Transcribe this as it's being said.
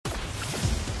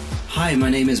Hi,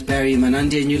 my name is Barry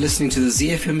Manandi and you're listening to the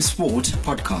ZFM Sport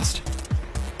podcast.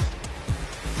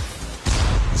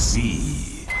 It's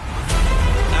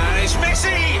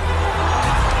Messi!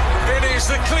 It is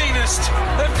the cleanest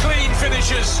of clean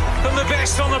finishers and the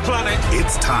best on the planet.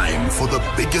 It's time for the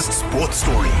biggest sports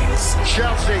stories.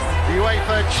 Chelsea, the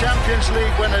UEFA Champions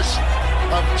League winners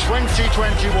of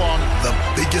 2021. The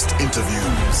biggest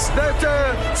interviews. That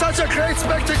such a great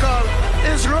spectacle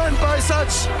is ruined by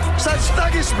such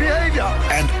thuggish behavior.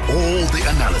 And all the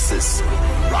analysis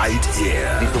right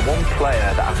here. He's the one player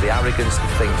that has the arrogance to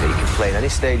think that he can play in any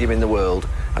stadium in the world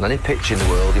and any pitch in the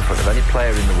world in front of any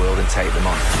player in the world and take them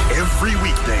on. Every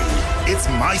weekday, it's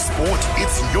my sport,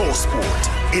 it's your sport.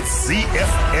 It's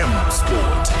ZFM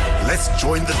Sport. Let's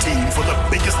join the team for the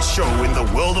biggest show in the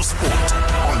world of sport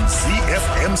on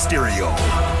ZFM Stereo.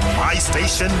 My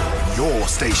station, your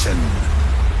station.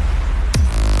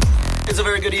 It's a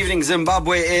very good evening,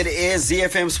 Zimbabwe. It is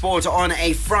ZFM Sport on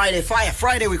a Friday. Fire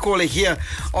Friday, we call it here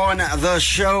on the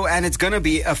show. And it's going to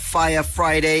be a Fire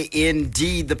Friday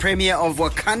indeed. The premiere of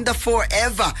Wakanda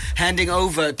Forever handing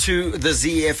over to the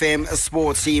ZFM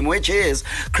Sports team, which is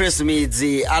Chris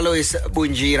Midzi, Alois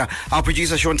Bunjira, our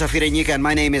producer Sean Tafirenyika, and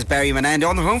my name is Barry Manandi.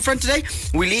 On the home front today,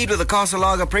 we lead with the Castle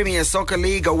Lager Premier Soccer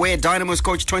League, where Dynamo's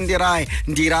coach Twendirai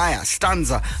Ndiraya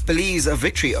Stanza believes a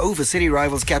victory over city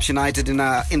rivals Caps United in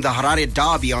the Harare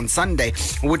derby on Sunday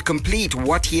would complete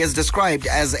what he has described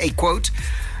as a, quote,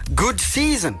 good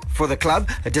season for the club,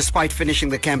 despite finishing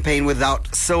the campaign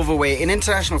without silverware. In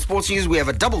international sports news, we have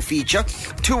a double feature.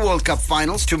 2 World Cup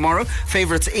finals tomorrow.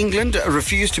 Favourites England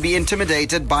refuse to be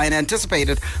intimidated by an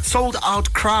anticipated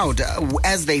sold-out crowd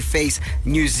as they face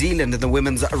New Zealand in the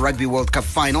Women's Rugby World Cup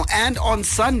final. And on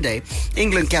Sunday,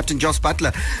 England captain Jos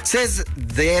Buttler says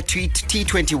their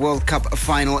T20 World Cup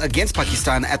final against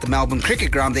Pakistan at the Melbourne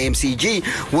Cricket Ground, the MCG,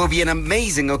 will be an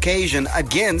amazing occasion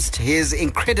against his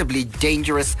incredibly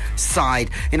dangerous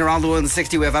side. In Around the World in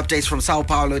 60, we have updates from Sao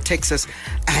Paulo, Texas,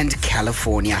 and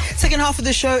California. Second half of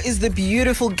the show is the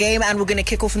beautiful game, and we're going to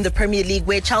kick off in the Premier League,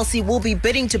 where Chelsea will be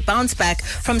bidding to bounce back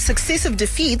from successive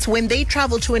defeats when they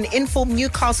travel to an informed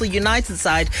Newcastle United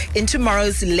side in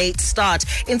tomorrow's late start.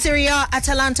 In Serie A,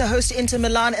 Atalanta host Inter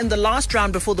Milan in the last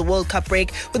round before the World Cup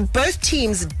break, with both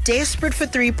teams desperate for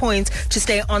 3 points to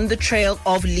stay on the trail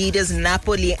of leaders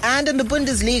Napoli. And in the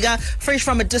Bundesliga, fresh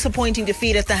from a disappointing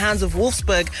defeat at the hands of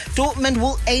Wolfsburg, Dortmund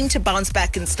will aim to bounce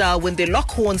back in style when they lock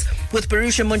horns with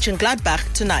Borussia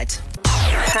Mönchengladbach tonight.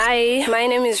 Hi, my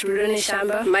name is Rune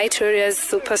Shamba, Mytoria's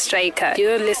super striker.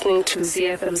 You're listening to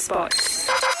ZFM Sports.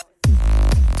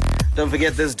 Don't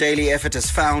forget, this daily effort is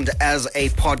found as a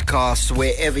podcast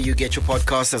wherever you get your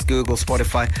podcasts, as Google,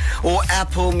 Spotify, or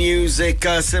Apple Music.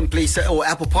 Or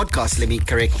Apple Podcasts, let me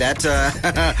correct that.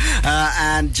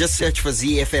 And just search for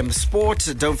ZFM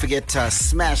Sport. Don't forget to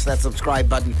smash that subscribe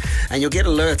button, and you'll get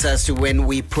alerts as to when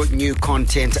we put new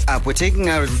content up. We're taking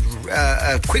a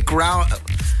quick round.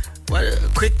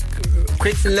 Quick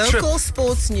local trip.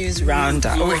 Sports news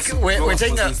roundup. We're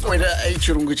taking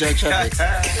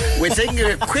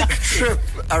a quick trip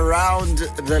around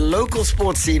the local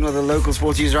sports scene with the local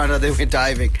sports news roundup. Then we're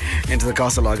diving into the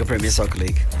Castle Lager Premier Soccer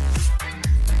League.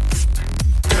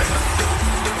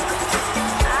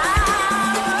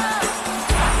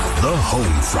 The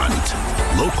Home Front.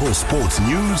 Local sports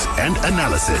news and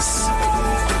analysis.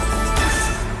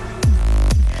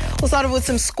 We'll start with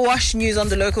some squash news on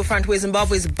the local front, where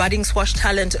Zimbabwe's budding squash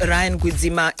talent Ryan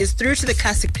Gwidzima is through to the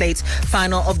Classic Plate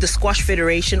final of the Squash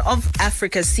Federation of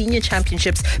Africa's Senior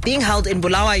Championships, being held in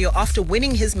Bulawayo after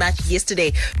winning his match yesterday.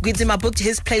 Gwidzima booked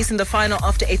his place in the final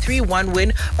after a 3-1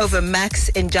 win over Max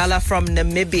Njala from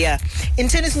Namibia. In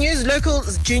tennis news, local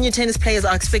junior tennis players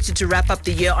are expected to wrap up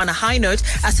the year on a high note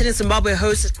as Tennis Zimbabwe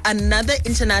hosts another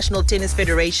International Tennis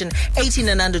Federation 18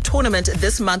 and under tournament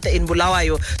this month in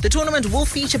Bulawayo. The tournament will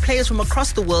feature players from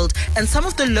across the world, and some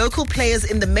of the local players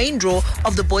in the main draw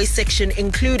of the boys section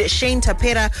include Shane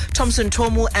Tapera, Thompson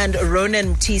Tomu, and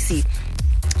Ronan Mtisi.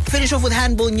 Finish off with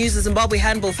handball news. The Zimbabwe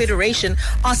Handball Federation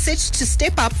are set to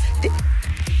step up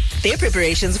their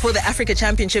preparations for the Africa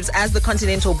Championships, as the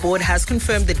Continental Board has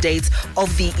confirmed the dates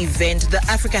of the event. The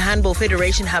Africa Handball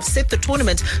Federation have set the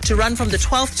tournament to run from the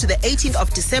 12th to the 18th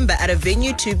of December at a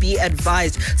venue to be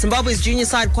advised. Zimbabwe's junior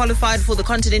side qualified for the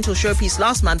Continental Showpiece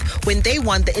last month when they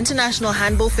won the International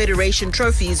Handball Federation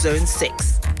Trophy Zone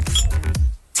 6.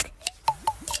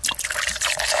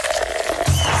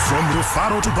 From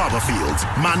Rufaro to Barberfield,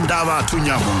 Mandava to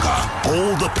Nyamunga,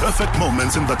 all the perfect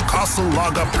moments in the Castle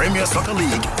Lager Premier Soccer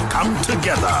League come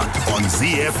together on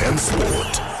ZFM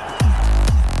Sport.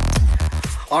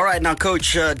 All right, now,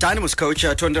 Coach, Dynamo's coach,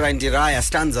 Tondera Ndiraya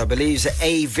Stanza, believes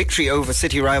a victory over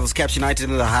city rivals Caps United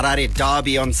in the Harare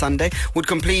derby on Sunday would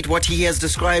complete what he has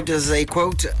described as a,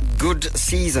 quote, good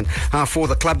season for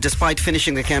the club, despite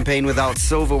finishing the campaign without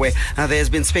silverware. There's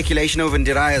been speculation over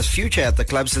Ndiraya's future at the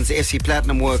club since FC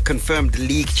Platinum were confirmed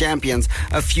league champions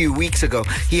a few weeks ago.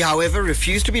 He, however,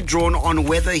 refused to be drawn on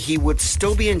whether he would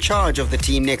still be in charge of the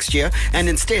team next year and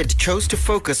instead chose to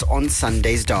focus on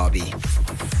Sunday's derby.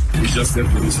 We just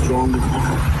have to be strong. We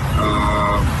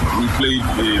played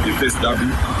the first derby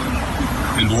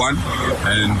and won,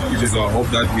 and it is our hope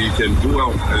that we can do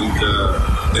well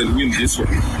and win this one.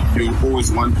 You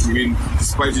always want to win,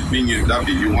 despite it being a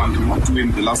derby. You want to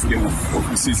win the last game of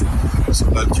the season, so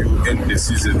that you end the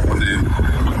season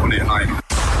on a high.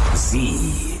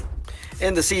 Z.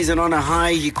 End the season on a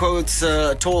high. He quotes,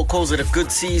 calls it a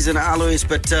good season, Alois,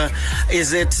 but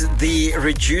is it the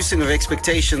reducing of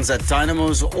expectations at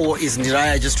Dynamos, or is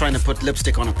Ndiraya just trying to put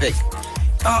lipstick on a pig?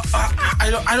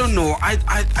 I don't know. I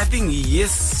think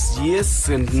yes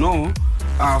and no.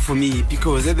 For me,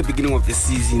 because at the beginning of the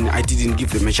season I didn't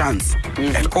give them a chance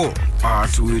at all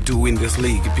to win this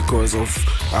league because of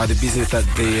the business that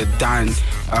they had done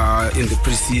in the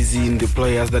preseason, the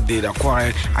players that they'd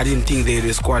acquired. I didn't think they had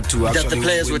a squad to actually that the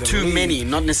players were too many,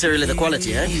 not necessarily the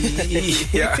quality, eh?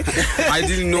 Yeah. I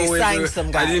didn't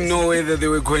know whether they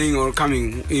were going or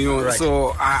coming, right.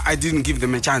 So I didn't give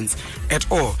them a chance at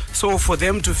all. So for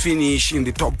them to finish in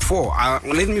the top four,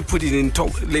 let me put it in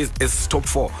top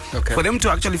four. Okay. For them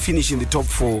to actually finish in the top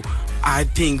four, I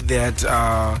think that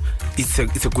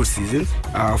it's a good season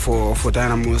for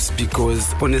Dynamos,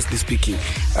 because honestly speaking,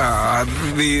 there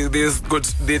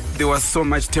was so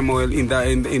much turmoil in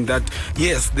that.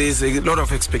 Yes, there's a lot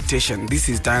of expectation. This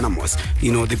is Dynamos,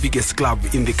 the biggest club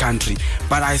in the country,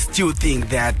 but I still think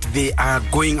that they are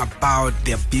going about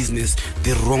their business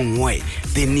the wrong way.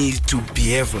 They need to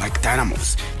behave like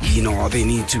Dynamos. They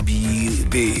need to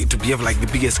behave like the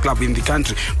biggest club in the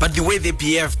country. But the way they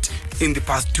behaved in the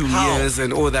past 2 years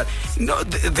and all that,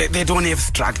 they don't have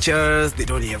structures. They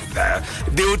don't have that.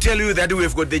 They will tell you that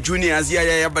we've got the juniors,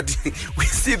 but we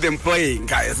see them playing,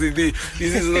 guys. We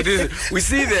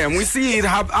see them. We see it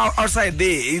outside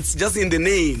there. It's just in the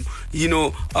name.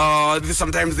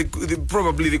 Sometimes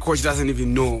probably the coach doesn't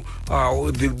even know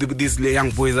these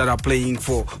young boys that are playing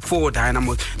for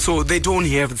Dynamos. So they don't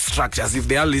have structures. If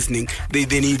they are listening, they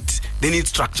need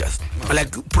structures,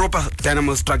 like proper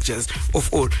Dynamo structures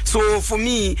of all. So for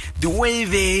me, the way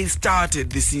they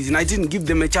started the season, I didn't give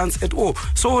them a chance at all.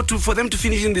 So for them to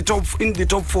finish in the top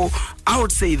four, I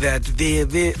would say that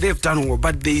they've done well,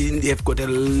 but they've got a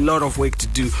lot of work to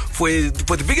do. For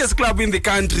the biggest club in the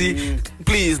country,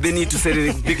 please, they need to set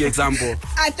a big example.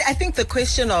 I think the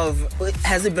question of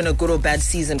has it been a good or bad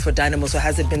season for Dynamos, or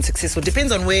has it been successful,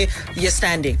 depends on where you're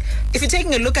standing. If you're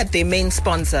taking a look at their main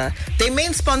sponsor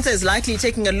is likely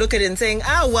taking a look at it and saying,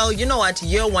 well, you know what,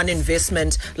 year one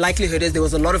investment, likelihood is there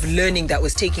was a lot of learning that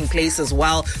was taking place as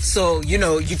well. So, you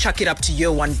chuck it up to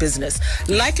year one business.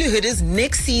 Likelihood is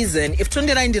next season, if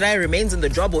Tondera Ndiraya remains in the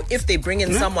job, or if they bring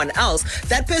in someone else,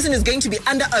 that person is going to be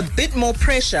under a bit more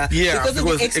pressure because of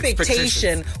the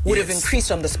expectation would have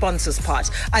increased on the sponsor's part.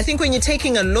 I think when you're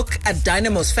taking a look at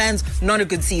Dynamos fans, not a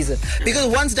good season. Because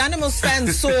once Dynamos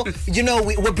fans saw,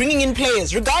 we're bringing in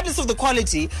players, regardless of the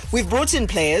quality, we've brought in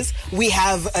players, we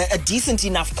have a decent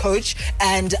enough coach,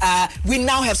 and we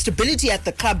now have stability at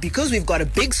the club because we've got a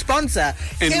big sponsor.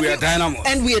 And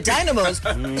we are Dynamos.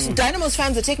 So Dynamos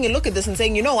fans are taking a look at this and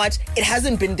saying, you know what, it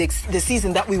hasn't been the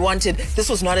season that we wanted. This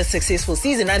was not a successful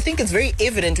season. And I think it's very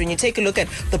evident when you take a look at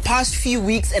the past few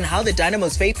weeks and how the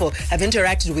Dynamos faithful have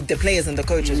interacted with the players and the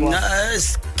coach as well.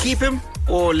 Keep him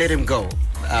or let him go?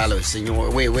 Alois,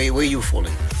 where are you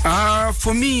falling?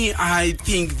 For me, I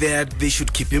think that they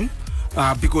should keep him.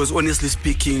 Because honestly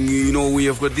speaking, we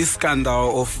have got this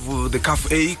scandal of the CAF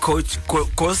A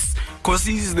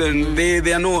courses. Then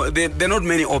they're not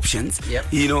many options. Yep.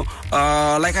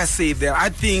 Like I said, I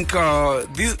think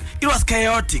it was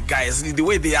chaotic, guys. The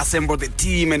way they assembled the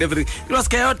team and everything, it was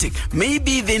chaotic.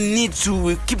 Maybe they need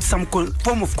to keep some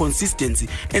form of consistency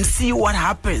and see what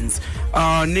happens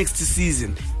next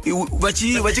season. Some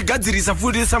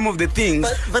of the things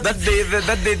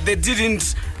that they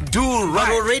didn't do right.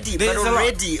 But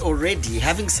already,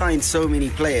 having signed so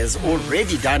many players,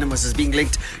 already Dynamos is being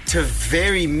linked to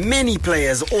very many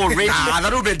players already.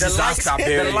 That would be a disaster.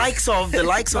 The likes of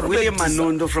William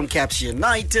Manondo from Caps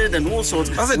United and all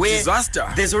sorts. That's a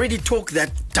disaster. There's already talk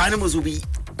that Dynamos will be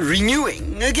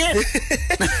renewing again.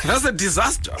 That's a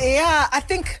disaster. Yeah, I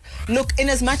think, look, in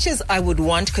as much as I would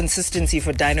want consistency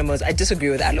for Dynamos, I disagree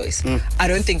with Alois. I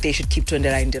don't think they should keep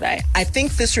Tonderai Ndirai. I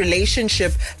think this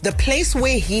relationship, the place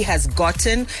where he has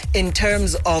gotten in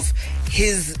terms of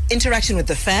his interaction with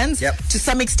the fans, to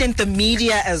some extent the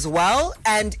media as well,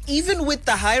 and even with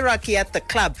the hierarchy at the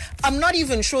club, I'm not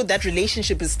even sure that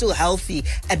relationship is still healthy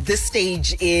at this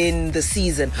stage in the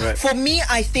season. Right. For me,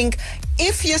 I think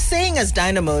if you're saying as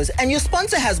Dynamos, and your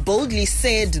sponsor has boldly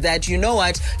said that, you know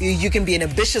what, you can be an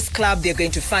ambitious club, they're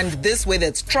going to fund this, whether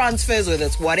it's transfers, whether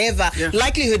it's whatever,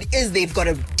 likelihood is they've got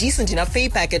a decent enough pay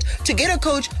packet to get a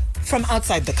coach from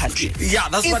outside the country. Yeah,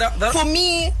 that's for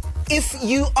me. If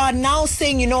you are now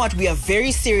saying, you know what, we are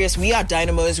very serious, we are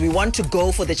Dynamos, we want to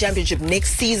go for the championship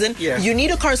next season, you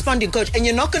need a corresponding coach, and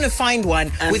you're not going to find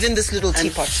one within this little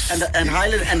teapot. And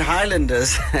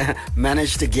Highlanders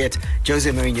managed to get Jose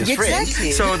Mourinho's friend,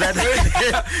 so that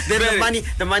then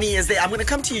the money is there. I'm going to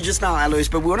come to you just now, Alois,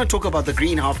 but we want to talk about the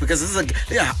green half because this is a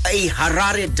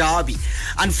Harare derby.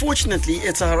 Unfortunately,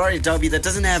 it's a Harare derby that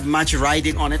doesn't have much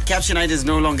riding on it. Caps United is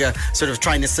no longer sort of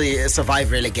trying to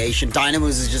survive relegation.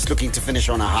 Dynamos is just looking to finish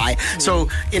on a high. So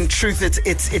in truth,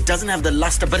 it doesn't have the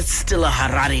luster, but it's still a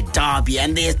Harare derby,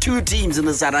 and there are two teams in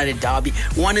this Harare derby.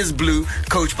 One is blue,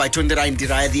 coached by Tonderai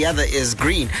Ndirai. The other is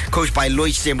green, coached by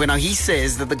Loich Tembo. Now he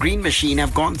says that the Green Machine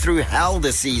have gone through hell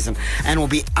this season and will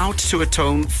be out to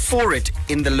atone for it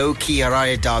in the low-key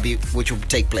Harare derby, which will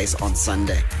take place on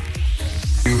Sunday.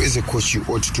 You, as a coach, you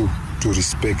ought to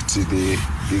respect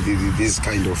these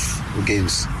kind of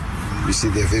games. You see,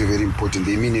 they're very, very important.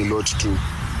 They mean a lot to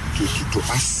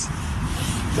us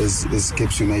as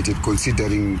Caps United,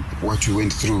 considering what we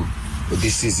went through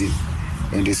this season.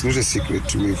 And it's not a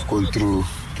secret, we've gone through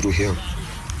hell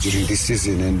during this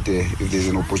season, and if there's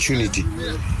an opportunity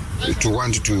to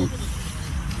want to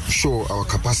show our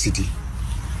capacity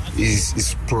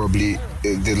is probably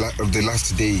the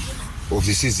last day of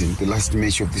the season, the last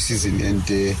match of the season,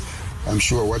 and I'm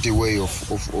sure what a way of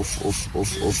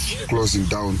closing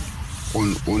down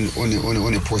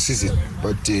on a poor season.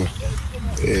 But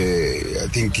I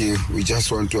think we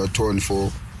just want to atone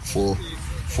for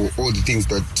all the things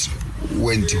that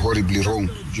went horribly wrong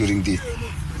during the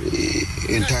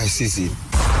entire season.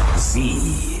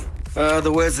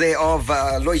 The words there of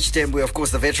Loich Tembo, of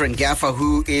course, the veteran gaffer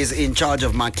who is in charge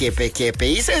of Makepe Kepe.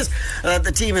 He says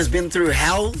the team has been through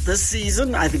hell this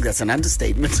season. I think that's an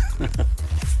understatement.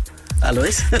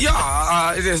 Alois?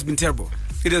 Yeah, it has been terrible.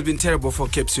 It has been terrible for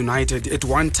Caps United. At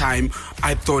one time,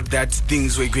 I thought that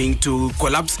things were going to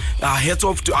collapse. Heads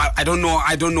off to I don't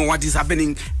know what is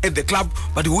happening at the club,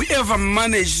 but whoever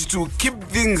managed to keep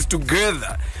things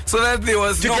together so that there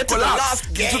was no collapse.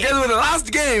 To get to the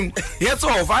last game, heads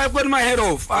off. I've got my head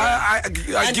off. I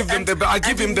give him the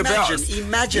belt.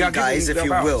 Imagine, guys, if you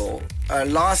will.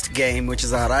 Last game, which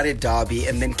is a Harare derby,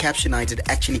 and then Caps United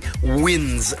actually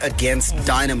wins against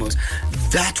Dynamos.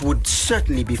 That would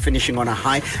certainly be finishing on a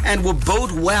high and will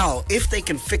bode well if they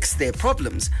can fix their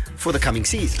problems for the coming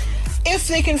season. If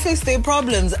they can fix their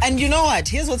problems. And you know what?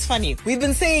 Here's what's funny. We've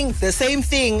been saying the same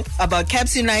thing about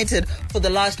Caps United for the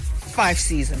last 5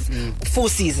 seasons, 4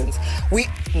 seasons.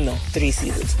 3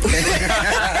 seasons.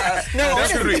 No,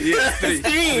 three.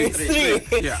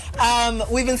 Yeah.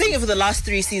 We've been saying it for the last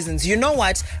 3 seasons. You know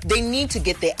what? They need to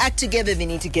get their act together. They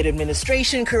need to get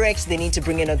administration correct. They need to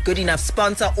bring in a good enough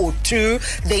sponsor or two.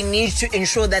 They need to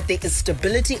ensure that there is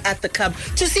stability at the club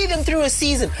to see them through a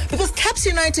season. Because Caps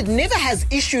United never has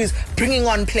issues bringing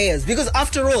on players. Because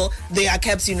after all, they are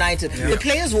Caps United. Yeah. The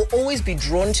players will always be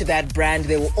drawn to that brand.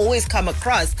 They will always come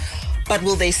across. But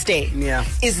will they stay? Yeah.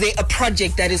 Is there a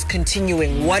project that is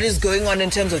continuing? What is going on in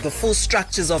terms of the full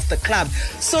structures of the club?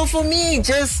 So for me,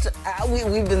 just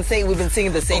we've been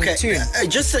singing the same tune.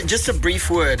 Just a brief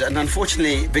word, and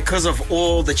unfortunately, because of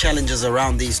all the challenges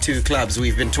around these two clubs,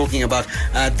 we've been talking about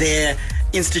their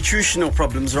institutional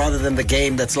problems rather than the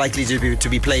game that's likely to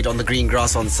be played on the green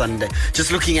grass on Sunday. Just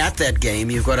looking at that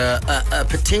game, you've got a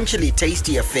potentially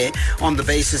tasty affair on the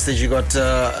basis that you got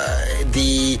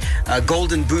the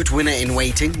Golden Boot winner in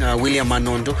waiting, William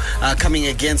Manondo, coming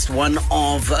against one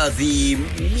of the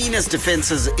meanest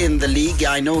defenses in the league.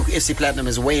 I know FC Platinum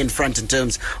is way in front in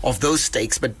terms of those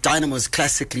stakes, but Dynamos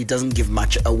classically doesn't give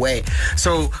much away.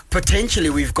 So potentially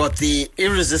we've got the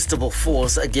irresistible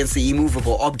force against the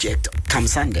immovable object come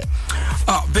Sunday.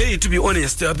 Barry, to be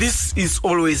honest, this is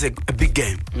always a big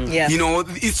game. Yeah. You know,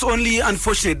 it's only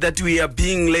unfortunate that we are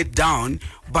being let down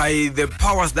by the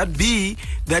powers that be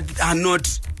that are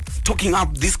not talking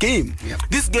up this game. Yep.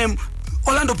 This game,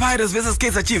 Orlando Pirates versus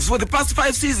Kaizer Chiefs. For the past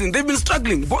 5 seasons, they've been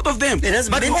struggling, both of them.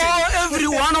 But every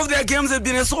one of their games have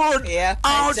been a sold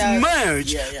out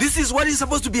merge. This is what is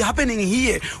supposed to be happening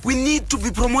here. We need to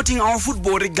be promoting our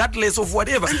football regardless of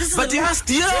whatever. But did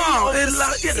you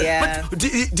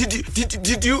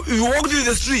walk through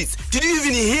the streets? Did you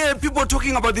even hear people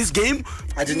talking about this game?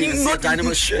 I didn't even see a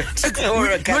Dynamo shirt.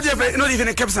 Not even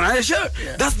a captain, a shirt.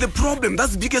 Yeah. That's the problem.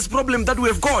 That's the biggest problem that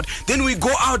we've got. Then we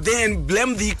go out there and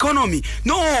blame the economy.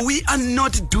 No, we are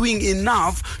not doing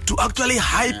enough to actually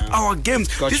hype our games.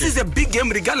 This is a big game,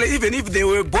 regardless, even if they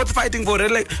were both fighting for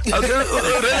relegation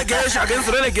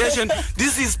against relegation.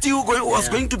 This is still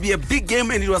going to be a big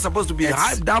game, and it was supposed to be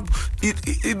hyped up. It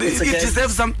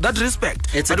deserves that respect.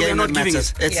 It's a game that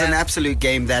matters. It's an absolute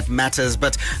game that matters.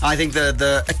 But I think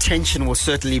the attention will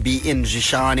certainly be in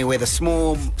Zishani, where the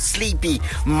small, sleepy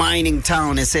mining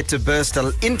town is set to burst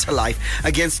into life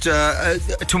against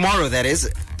tomorrow, that is.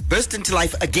 Burst into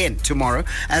life again tomorrow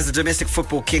as the domestic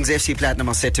football kings FC Platinum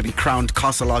are set to be crowned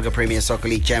Castle Lager Premier Soccer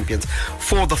League champions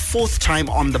for the 4th time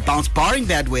on the bounce. Barring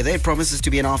bad weather, it promises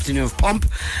to be an afternoon of pomp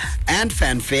and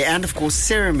fanfare and, of course,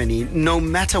 ceremony, no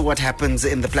matter what happens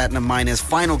in the Platinum Miners'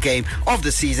 final game of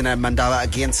the season at Mandava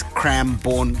against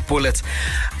Cranborne Bullets.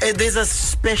 There's a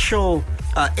special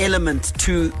element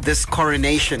to this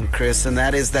coronation, Chris, and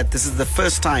that is that this is the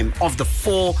first time of the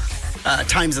 4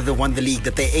 times that they won the league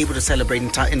that they're able to celebrate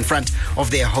in front of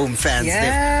their home fans.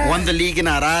 They've won the league in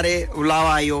Harare,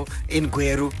 Bulawayo, in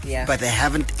Gweru, but they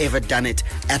haven't ever done it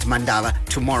at Mandava.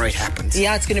 Tomorrow it happens.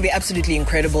 Yeah, it's going to be absolutely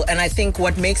incredible. And I think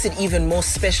what makes it even more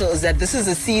special is that this is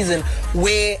a season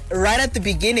where right at the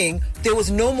beginning there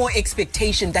was no more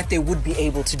expectation that they would be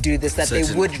able to do this, that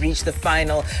they would reach the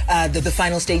final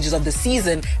stages of the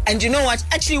season, and you know what,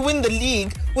 actually win the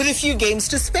league with a few games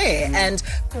to spare. And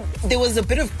there was a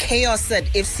bit of chaos at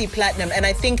FC Platinum, and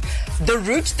I think the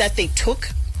route that they took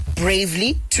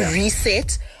bravely to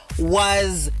reset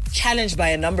was challenged by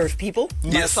a number of people.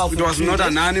 Yes, it was not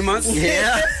anonymous.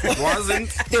 It wasn't.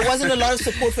 There wasn't a lot of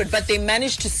support for it, but they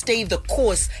managed to stay the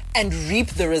course and reap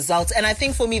the results. And I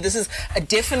think for me, this is a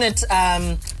definite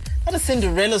not a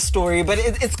Cinderella story, but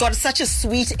it's got such a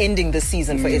sweet ending this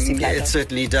season for FC Platinum. It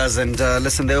certainly does. And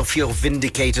listen, they'll feel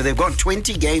vindicated. They've gone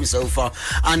 20 games so far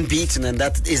unbeaten, and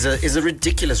that is a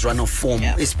ridiculous run of form,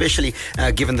 especially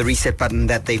given the reset button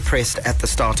that they pressed at the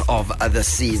start of the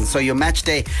season. So your match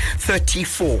day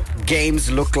 34 games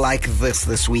look like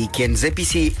this weekend.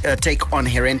 ZPC take on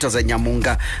Herentos at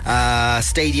Nyamunga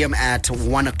Stadium at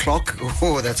 1 o'clock.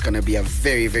 Oh, that's going to be a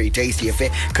very, very tasty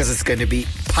affair because it's going to be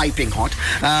piping hot.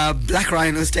 Black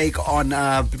Rhinos take on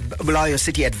Bulawayo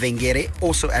City at Vengere,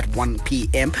 also at 1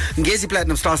 p.m. Ngezi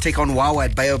Platinum Stars take on Wawa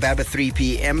at Baobab at 3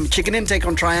 p.m. Chicken Inn take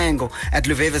on Triangle at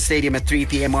Luveva Stadium at 3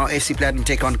 p.m. While FC Platinum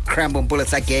take on Cranborne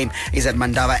Bullets. That game is at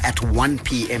Mandava at 1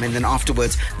 p.m. And then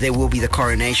afterwards, there will be the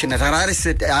coronation. At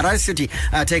Harare City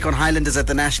take on Highlanders at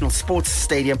the National Sports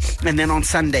Stadium. And then on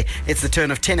Sunday, it's the turn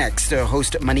of Tenax to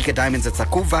host Manika Diamonds at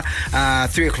Sakuva.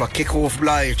 3 o'clock kickoff.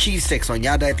 Bulawayo Chiefs takes on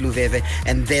Yada at Luveve.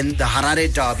 And then the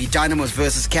Harare Derby, Dynamos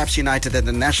versus Caps United at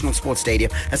the National Sports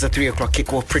Stadium. That's a 3 o'clock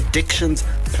kickoff. Predictions,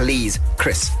 please,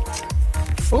 Chris.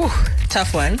 Ooh,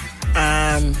 tough one.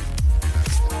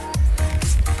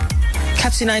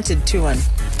 Caps United 2-1.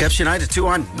 Caps United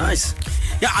 2-1. Nice.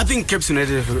 Yeah, I think Caps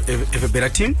United have a better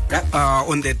team.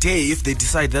 On their day, if they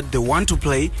decide that they want to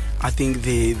play, I think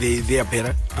they are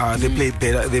better. They play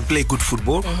better. They play good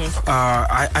football.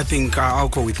 I think I'll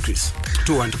go with Chris.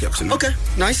 2-1 to Caps United. Okay,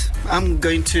 nice. I'm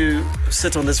going to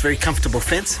sit on this very comfortable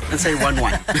fence and say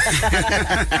 1-1.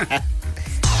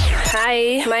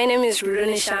 Hi, my name is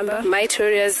Rune Shamba,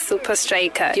 Mytoria's super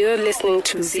striker. You're listening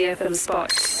to ZFM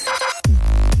Sports.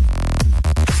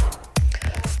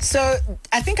 So,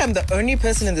 I think I'm the only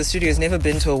person in the studio who's never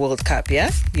been to a World Cup,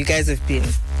 yeah? You guys have been.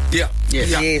 Yeah.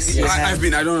 Yes. I've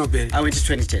been, I don't know, Ben. I went to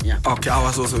 2010, yeah. Okay, I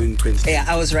was also in 2010. Yeah,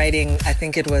 I was writing, I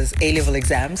think it was A-level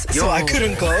exams, so I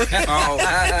couldn't go.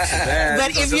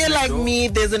 But if you're like me,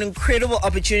 there's an incredible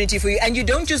opportunity for you. And you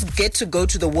don't just get to go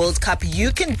to the World Cup,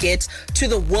 you can get to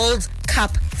the World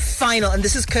Cup final. And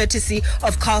this is courtesy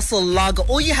of Castle Lager.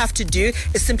 All you have to do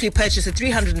is simply purchase a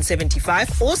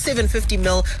 375 or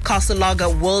 750ml Castle Lager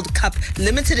World Cup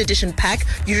limited edition pack.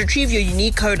 You retrieve your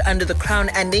unique code under the crown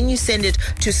and then you send it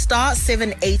to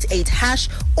 *788#,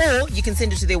 or you can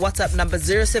send it to their WhatsApp number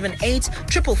 078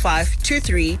 555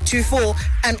 2324,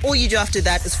 and all you do after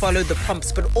that is follow the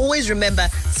prompts. But always remember,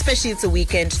 especially it's a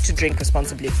weekend, to drink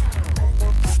responsibly.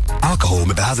 Alcohol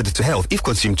may be hazardous to health if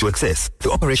consumed to excess. The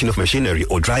operation of machinery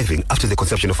or driving after the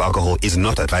consumption of alcohol is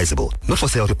not advisable. Not for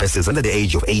sale to persons under the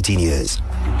age of 18 years.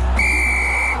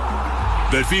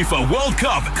 The FIFA World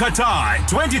Cup Qatar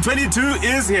 2022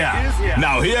 is here.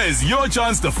 Now here is your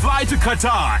chance to fly to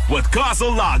Qatar with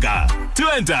Castle Lager.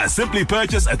 To enter, simply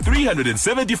purchase a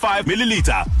 375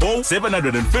 milliliter or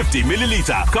 750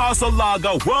 milliliter Castle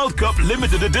Lager World Cup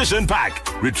Limited Edition pack.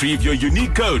 Retrieve your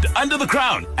unique code under the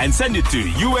crown and send it to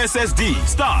USSD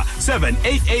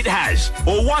 *788#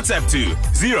 or WhatsApp to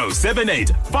 078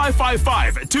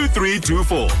 555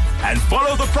 2324 and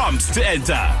follow the prompts to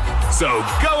enter. So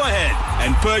go ahead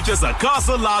and purchase a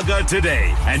Castle Lager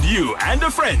today, and you and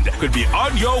a friend could be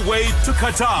on your way to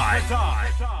Qatar.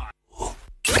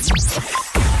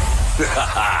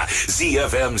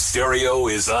 ZFM Stereo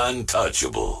is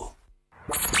untouchable.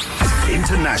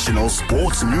 International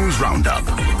Sports News Roundup,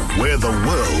 where the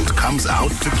world comes out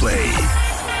to play.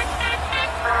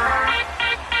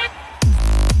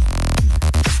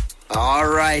 All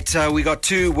right, we got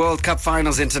 2 World Cup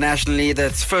finals internationally. The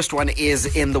first one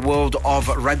is in the world of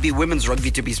rugby, women's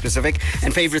rugby to be specific.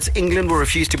 And favourites England will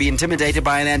refuse to be intimidated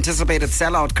by an anticipated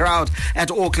sellout crowd at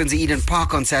Auckland's Eden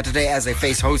Park on Saturday as they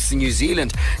face hosts New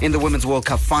Zealand in the Women's World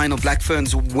Cup final. Black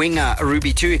Ferns winger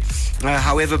Ruby Tui,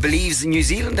 however, believes New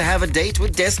Zealand have a date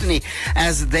with destiny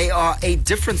as they are a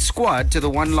different squad to the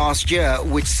one last year,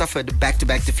 which suffered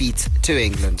back-to-back defeats to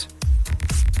England.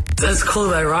 That's cool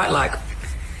though, right? Like,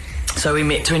 so we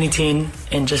met 2010,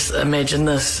 and just imagine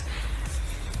this.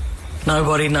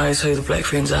 Nobody knows who the Black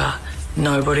Ferns are.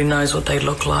 Nobody knows what they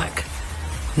look like.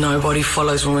 Nobody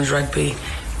follows women's rugby.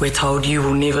 We're told you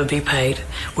will never be paid.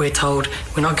 We're told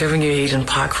we're not giving you Eden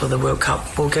Park for the World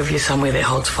Cup. We'll give you somewhere that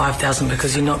holds 5,000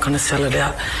 because you're not going to sell it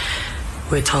out.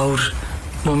 We're told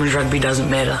women's rugby doesn't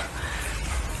matter.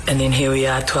 And then here we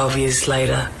are 12 years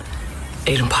later.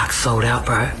 Eden Park's sold out,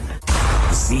 bro.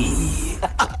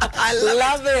 I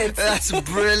love it. That's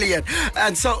brilliant.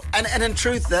 And so, and in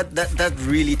truth, that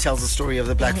really tells the story of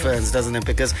the Black Ferns, doesn't it?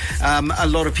 Because a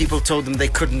lot of people told them they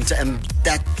couldn't, and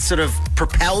that sort of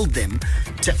propelled them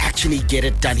to actually get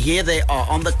it done. Here they are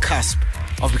on the cusp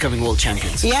of becoming world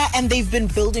champions. Yeah, and they've been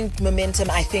building momentum,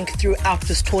 I think, throughout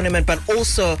this tournament, but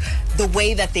also the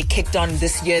way that they kicked on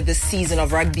this year, this season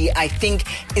of rugby, I think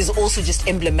is also just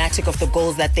emblematic of the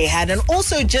goals that they had, and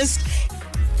also just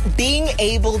being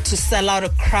able to sell out a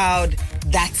crowd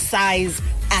that size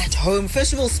at home,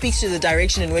 first of all, speaks to the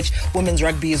direction in which women's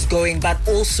rugby is going, but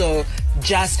also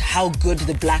just how good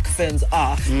the Black Ferns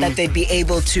are, that they'd be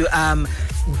able to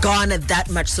garner that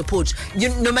much support.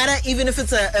 No matter, even if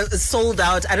it's a sold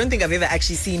out, I don't think I've ever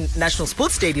actually seen National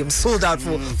Sports Stadium sold out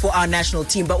for our national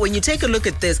team. But when you take a look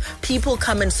at this, people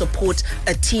come and support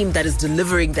a team that is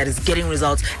delivering, that is getting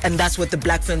results, and that's what the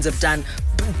Black Ferns have done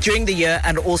during the year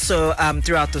and also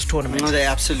throughout this tournament. They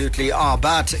absolutely are.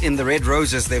 But in the Red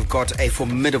Roses, they've got a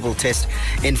formidable test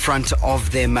in front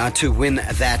of them to win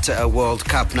that World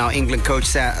Cup. Now, England coach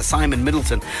Simon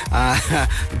Middleton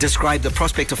described the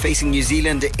prospect of facing New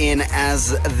Zealand in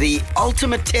as the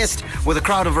ultimate test with a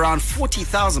crowd of around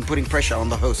 40,000 putting pressure on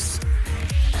the hosts.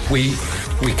 We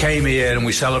came here and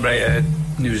we celebrated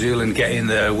New Zealand getting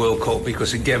the World Cup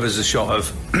because it gave us a shot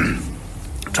of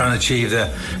trying to achieve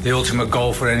the ultimate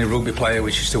goal for any rugby player,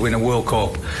 which is to win a World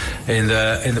Cup in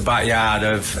the backyard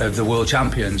of the world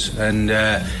champions. And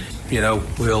we're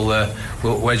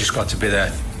just got to be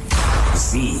there.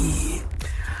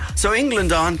 So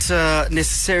England aren't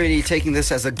necessarily taking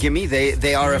this as a gimme.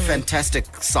 They are a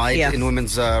fantastic side in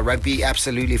women's rugby,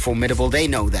 absolutely formidable. They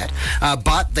know that.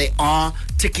 But they are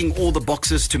ticking all the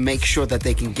boxes to make sure that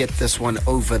they can get this one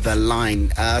over the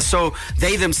line. So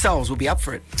they themselves will be up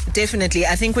for it. Definitely.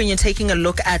 I think when you're taking a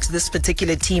look at this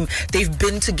particular team, they've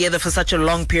been together for such a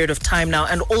long period of time now.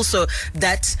 And also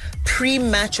that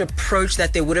pre-match approach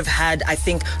that they would have had, I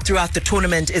think, throughout the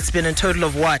tournament, it's been a total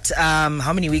of what?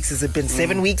 How many weeks has it been?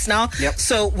 7 weeks now? Yep.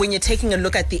 So when you're taking a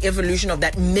look at the evolution of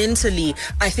that mentally,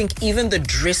 I think even the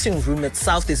dressing room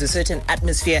itself, there's a certain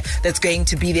atmosphere that's going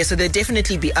to be there. So they'll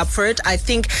definitely be up for it. I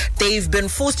think they've been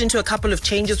forced into a couple of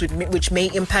changes which may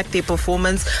impact their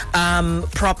performance.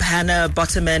 Prop Hannah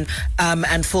Bottoman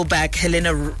and fullback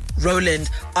Helena Rowland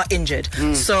are injured.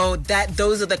 So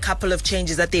those are the couple of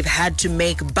changes that they've had to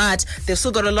make, but they've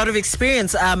still got a lot of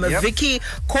experience. Vicky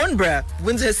Cornborough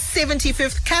wins her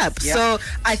 75th cap. So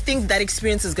I think that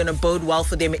experience is going to bode well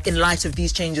for them in light of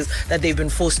these changes that they've been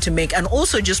forced to make, and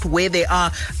also just where they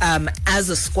are as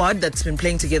a squad that's been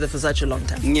playing together for such a long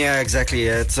time. Yeah, exactly.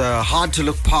 It's hard to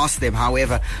look past them.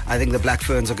 However, I think the Black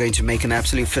Ferns are going to make an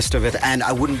absolute fist of it, and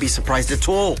I wouldn't be surprised at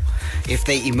all if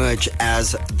they emerge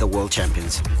as the world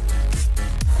champions.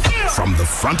 From the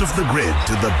front of the grid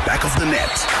to the back of the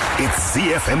net, it's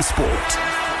ZFM Sport.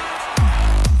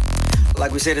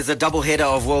 Like we said, it's a double header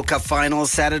of World Cup finals.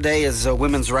 Saturday is a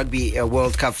Women's Rugby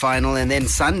World Cup final, and then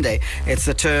Sunday it's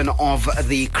the turn of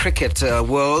the cricket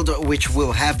world, which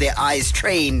will have their eyes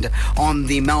trained on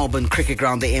the Melbourne Cricket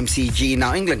Ground, the MCG.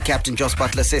 Now, England captain Jos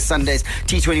Buttler says Sunday's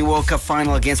T20 World Cup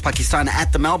final against Pakistan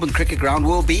at the Melbourne Cricket Ground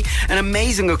will be an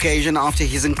amazing occasion after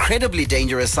his incredibly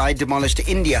dangerous side demolished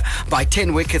India by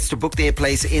 10 wickets to book their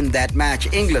place in that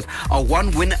match. England are one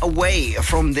win away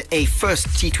from a first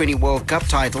T20 World Cup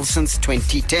title since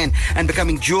 2010 and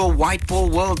becoming dual white ball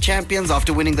world champions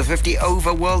after winning the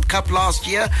 50-over World Cup last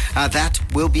year. That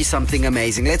will be something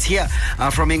amazing. Let's hear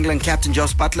from England captain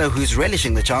Jos Buttler, who's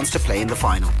relishing the chance to play in the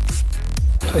final.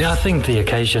 Yeah, I think the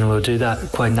occasion will do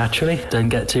that quite naturally. Don't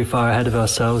get too far ahead of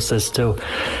ourselves. There's still,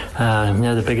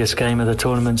 the biggest game of the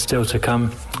tournament still to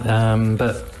come.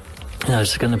 But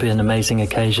it's going to be an amazing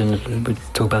occasion. We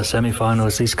talk about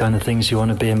semi-finals, these kind of things you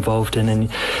want to be involved in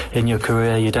your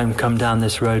career. You don't come down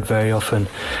this road very often.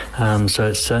 So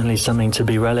it's certainly something to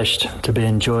be relished, to be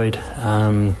enjoyed.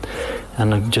 And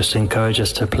I just encourage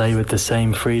us to play with the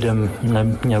same freedom,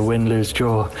 win, lose,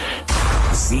 draw.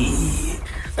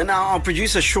 And now our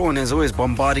producer Sean is always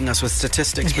bombarding us with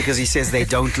statistics because he says they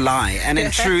don't lie. And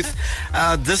in truth,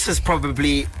 this is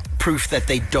probably proof that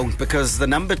they don't, because the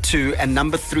number 2 and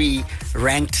number 3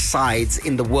 ranked sides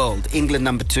in the world, England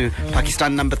number 2,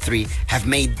 Pakistan number 3, have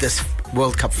made this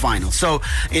World Cup final. So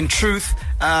in truth,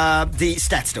 the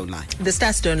stats don't lie. The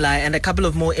stats don't lie. And a couple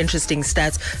of more interesting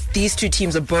stats. These two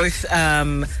teams are both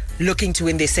looking to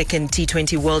win their second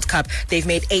T20 World Cup. They've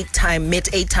met 8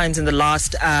 times in the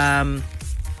last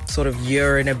sort of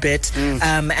year and a bit,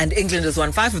 and England has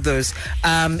won 5 of those.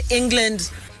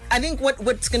 England, I think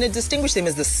what's going to distinguish them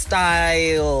is the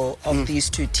style of these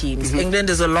two teams. England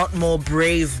is a lot more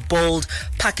brave, bold.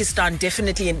 Pakistan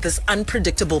definitely in this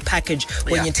unpredictable package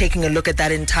when you're taking a look at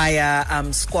that entire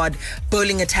squad.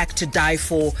 Bowling attack to die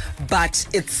for, but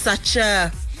it's such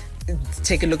a...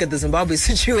 Take a look at the Zimbabwe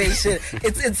situation.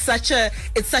 It's such a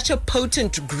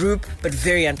potent group, but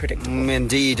very unpredictable.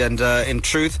 Indeed, and in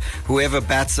truth, whoever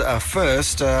bats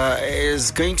first is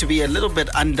going to be a little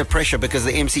bit under pressure, because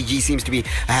the MCG seems to be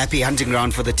a happy hunting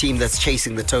ground for the team that's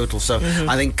chasing the total. So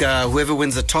I think whoever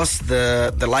wins the toss,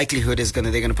 the likelihood is they're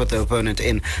going to put the opponent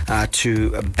in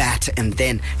to bat and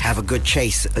then have a good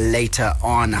chase later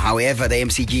on. However, the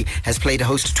MCG has played a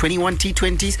host of 21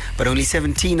 T20s, but only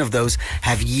 17 of those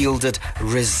have yielded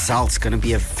results. Going to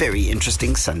be a very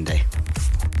interesting Sunday.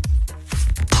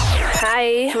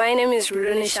 Hi, my name is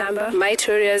Rune Shamba. My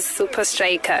Touria's super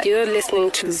striker. You're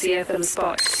listening to ZFM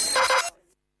Sports.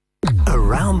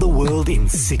 Around the world in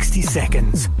 60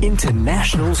 seconds.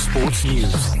 International sports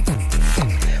news.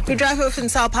 We drive off in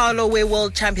Sao Paulo, where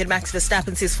world champion Max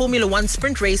Verstappen says Formula One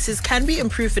sprint races can be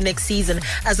improved for next season,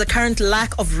 as the current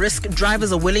lack of risk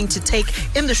drivers are willing to take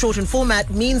in the shortened format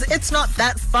means it's not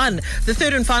that fun. The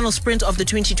third and final sprint of the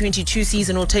 2022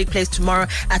 season will take place tomorrow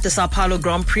at the Sao Paulo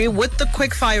Grand Prix, with the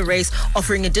quickfire race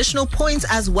offering additional points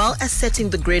as well as setting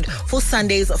the grid for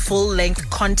Sunday's full-length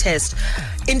contest.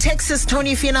 In Texas,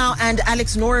 Tony Finau and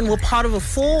Alex Noren were part of a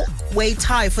 4-way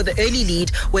tie for the early lead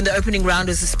when the opening round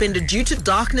was suspended due to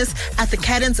darkness at the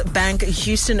Cadence Bank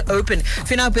Houston Open.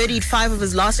 Finau birdied 5 of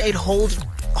his last 8 holes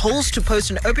to post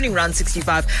an opening round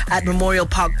 65 at Memorial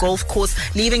Park Golf Course,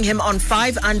 leaving him on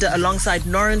 5 under alongside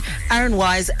Noren, Aaron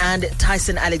Wise and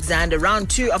Tyson Alexander. Round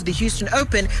 2 of the Houston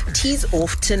Open tees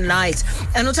off tonight.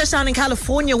 And we'll touch down in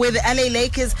California, where the LA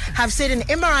Lakers have said an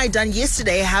MRI done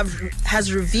yesterday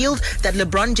has revealed that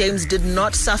LeBron James did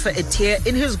not suffer a tear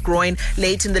in his groin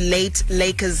late in the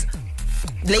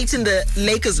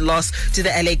Lakers' loss to the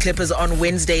LA Clippers on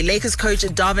Wednesday. Lakers coach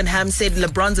Darvin Ham said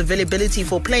LeBron's availability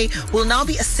for play will now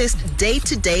be assessed day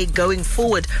to day going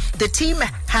forward. The team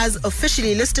has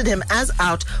officially listed him as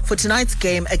out for tonight's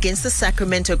game against the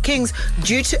Sacramento Kings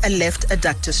due to a left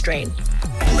adductor strain.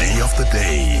 Play of the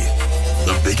day.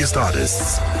 The biggest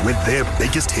artists with their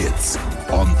biggest hits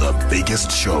on the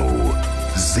biggest show.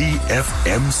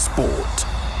 ZFM Sport.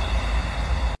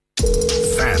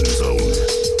 Fan Zone.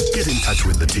 Get in touch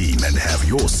with the team and have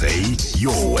your say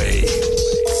your way.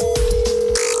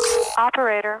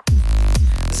 Operator.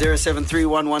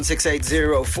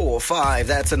 0731168045.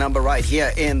 That's a number right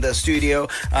here in the studio.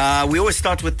 We always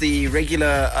start with the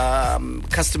regular,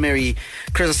 customary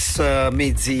Chris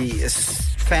Midzi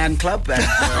fan club. And,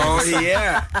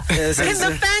 yeah. Can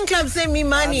the fan club send me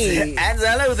money? And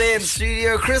hello there in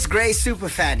studio, Chris Gray, super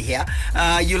fan here.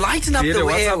 You lighten up the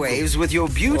airwaves with your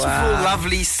beautiful,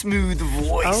 lovely, smooth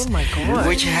voice. Oh my God.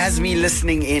 Which has me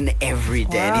listening in every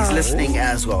day. And he's listening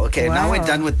as well. Okay, now we're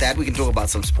done with that. We can talk about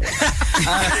some sports.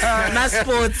 Not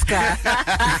sports, guy.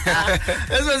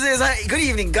 This one says, good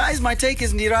evening, guys. My take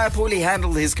is Niraya Poli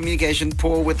handled his communication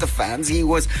poor with the fans. He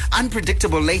was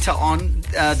unpredictable later on.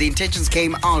 The intentions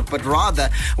came out, but rather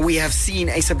we have seen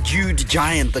a subdued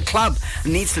giant. The club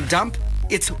needs to dump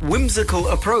its whimsical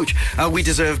approach. We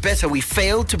deserve better. We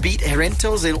failed to beat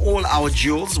Herentals in all our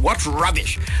duels. What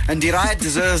rubbish. And Diraya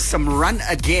deserves some run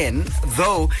again,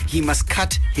 though he must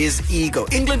cut his ego.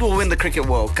 England will win the Cricket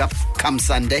World Cup come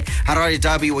Sunday. Harare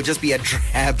Derby will just be a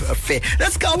drab affair.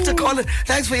 That's Sculptor Colin.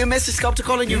 Thanks for your message, Sculptor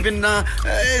Colin. You've been you are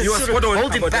spot on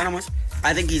holding about back. Dynamos.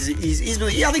 I think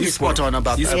he's spot on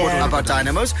about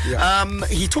Dynamos. Yeah.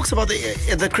 He talks about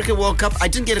the Cricket World Cup. I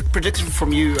didn't get a prediction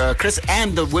from you, Chris,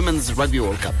 and the Women's Rugby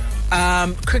World Cup.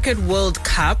 Cricket World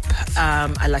Cup.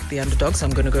 I like the underdog, so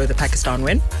I'm going to go with the Pakistan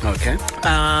win. Okay.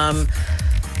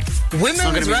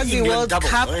 Women's Rugby England World double,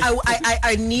 Cup. right?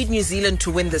 I need New Zealand to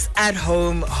win this at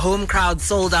home. Home crowd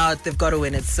sold out. They've got to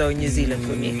win it. So New Zealand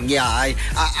for me. Yeah, I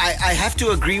have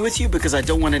to agree with you because I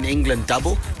don't want an England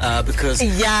double because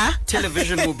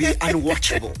television will be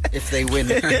unwatchable if they win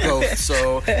both.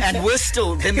 So and we're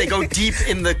still then they go deep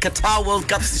in the Qatar World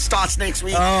Cup starts next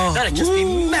week. That'll just be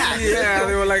mad. Yeah,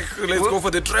 they were like, let's go for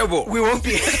the treble. We won't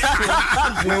be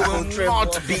we will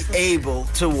not be able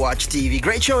to watch TV.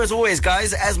 Great show as always,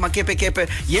 guys. As Makepe Kepe,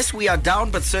 yes, we are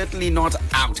down, but certainly not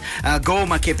out. Go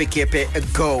Makepe Kepe,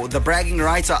 go. The bragging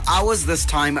rights are ours this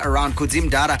time around.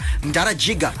 Kudzim Dara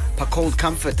Jiga, Cold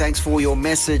Comfort. Thanks for your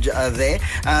message there.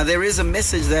 There is a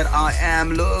message that I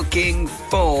am looking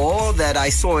for that I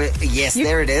saw. Yes,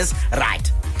 there it is.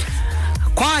 Right.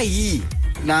 Kwai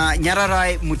na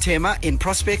Nyararai Mutema in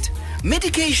Prospect.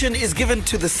 Medication is given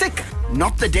to the sick,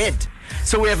 not the dead.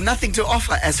 So we have nothing to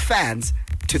offer as fans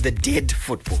to the dead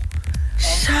football.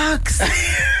 Shucks.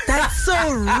 That's so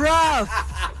rough.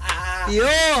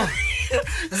 Yo.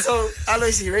 So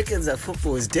Alois, he reckons that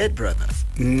football is dead, brother.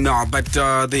 No, but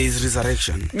there is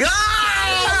resurrection. Yes!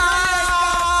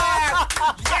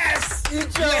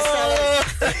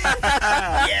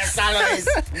 Yes, Alois.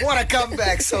 What a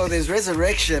comeback. So there's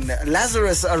resurrection.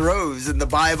 Lazarus arose in the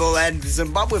Bible and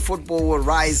Zimbabwe football will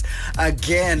rise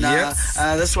again. Yes.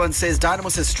 This one says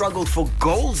Dynamos has struggled for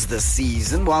goals this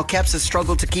season while Caps has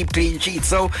struggled to keep clean sheets.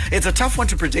 So it's a tough one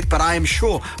to predict, but I am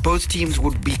sure both teams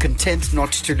would be content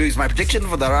not to lose. My prediction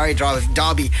for the Harare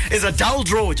Derby is a dull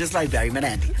draw, just like Barry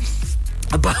Manandi.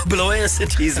 Bulawayo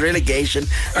City's relegation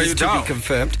is to be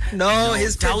confirmed. No,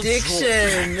 his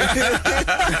prediction.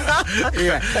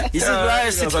 He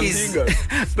says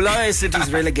Bulawayo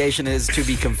City's relegation is to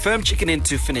be confirmed. Chicken Inn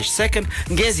to finish second.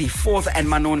 Ngezi fourth, and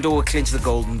Manondo will clinch the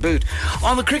golden boot.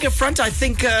 On the cricket front, I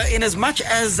think in as much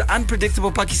as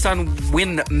unpredictable Pakistan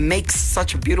win makes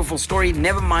such a beautiful story,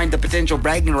 never mind the potential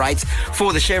bragging rights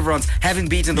for the Chevrons having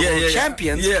beaten the world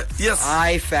champions. Yes.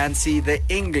 I fancy the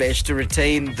English to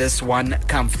retain this one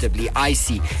comfortably.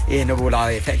 Icy in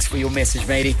Bulawayo. Thanks for your message,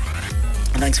 matey.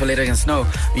 And thanks for letting us know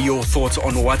your thoughts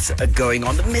on what's going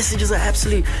on. The messages are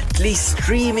absolutely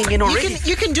streaming in already.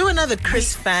 You can do another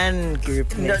Chris fan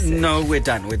group message. No, we're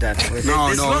done. No, we're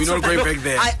not going back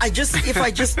there. If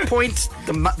I just point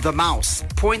the mouse,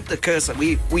 point the cursor.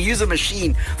 We use a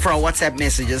machine for our WhatsApp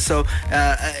messages. So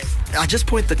I just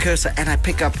point the cursor and I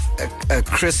pick up a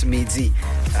Chris Midzi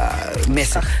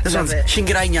message. This one's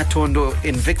Shingirai Nyatondo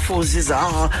in Vic Falls.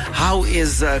 How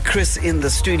is Chris in the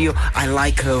studio? I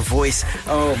like her voice.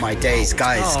 Oh my days,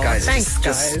 guys. Thanks,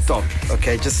 just stop.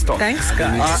 Okay, just stop. Thanks,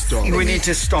 guys. We need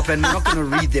to stop, and we're not going to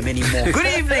read them anymore. Good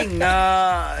evening,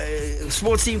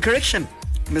 sports team correction.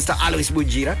 Mr. Alois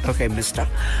Bujira. Okay, Mr.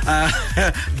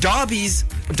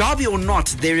 Derby or not,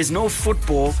 there is no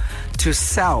football to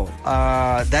sell.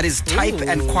 That is type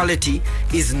and quality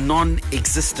is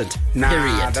non-existent.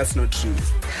 Period. That's not true.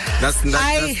 That's not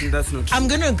true. I'm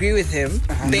going to agree with him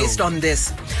based on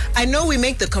this. I know we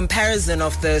make the comparison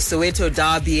of the Soweto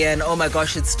Derby and oh my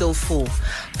gosh, it's still full.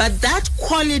 But that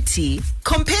quality,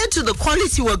 compared to the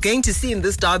quality we're going to see in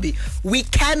this derby, we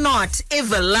cannot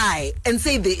ever lie and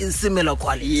say there is similar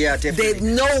quality. Yeah, definitely. There's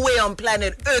no way on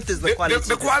planet Earth is the quality.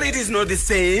 The quality is not the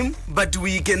same, but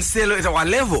we can sell it at our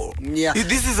level. Yeah.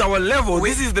 This is our level.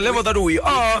 This is the level that we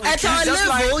are. At our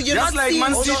level, you're not seeing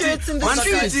Man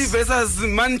City versus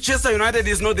Manchester United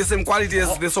is not the same quality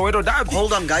as the Soweto Derby.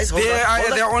 Hold on, guys. They are at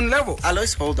their own level.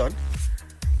 Alois, hold on.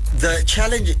 The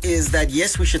challenge is that,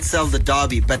 yes, we should sell the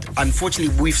derby, but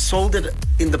unfortunately we've sold it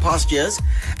in the past years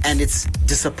and it's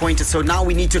disappointed. So now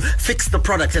we need to fix the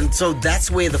product, and so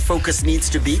that's where the focus needs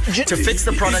to be, to fix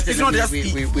the product. It's not just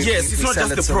it's not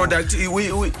just the product.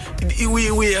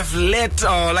 We have let,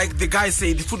 like the guy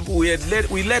said, football.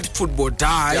 We let football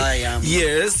die.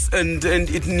 Yes, and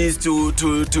it needs to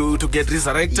get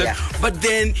resurrected. But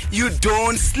then you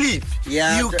don't sleep.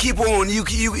 You keep on. You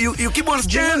keep on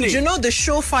standing. Do you know the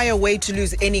surefire way to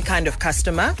lose any kind of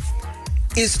customer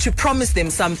is to promise them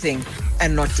something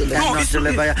and not deliver. No,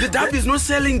 the derby is not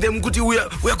selling them good. We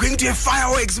are going to have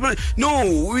fireworks.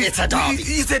 No, it's a derby.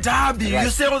 It's a derby. Right. You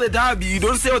sell the derby. You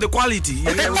don't sell the quality.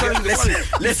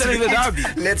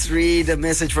 Let's read a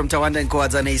message from Tawanda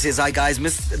Nkwadza. He says, "Hi guys,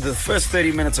 missed the first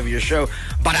 30 minutes of your show,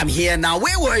 but I'm here now.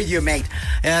 Where were you, mate?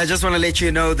 I just want to let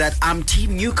you know that I'm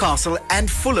Team Newcastle and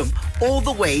Fulham all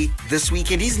the way this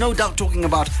weekend." He's no doubt talking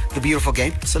about the beautiful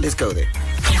game. So let's go there.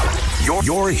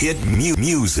 Your hit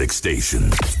music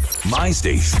station. My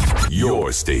station.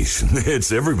 Your station.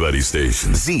 It's everybody's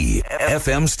station.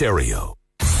 ZFM Stereo.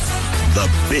 The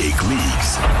big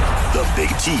leagues. The big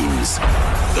teams.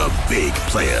 The big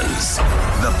players.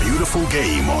 The beautiful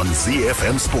game on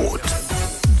ZFM Sport.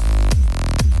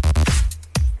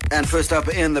 And first up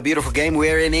in the beautiful game,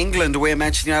 we're in England, where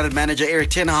Manchester United manager Erik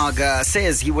ten Hag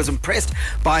says he was impressed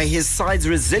by his side's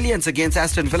resilience against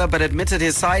Aston Villa, but admitted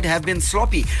his side have been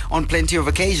sloppy on plenty of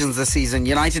occasions this season.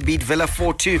 United beat Villa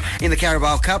 4-2 in the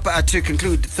Carabao Cup to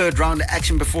conclude third round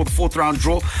action before the fourth round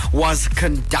draw was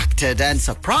conducted. And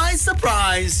surprise,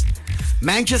 surprise,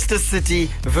 Manchester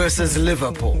City versus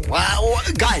Liverpool. Wow,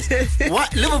 guys,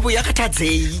 what? Liverpool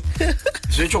yakatadze.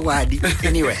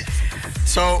 Anyway.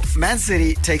 So Man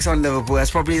City takes on Liverpool.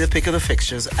 That's probably the pick of the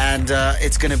fixtures, and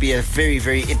it's going to be a very,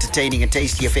 very entertaining and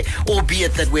tasty affair,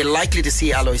 albeit that we're likely to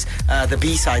see, Alois, the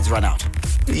B-sides run out.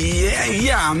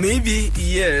 Yeah, maybe,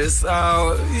 yes.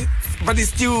 But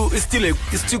it's still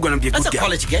going to be a good game.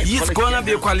 Quality game. It's going to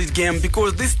be a quality game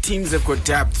because these teams have got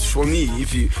depth. For me,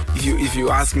 if you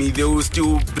ask me, they will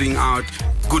still bring out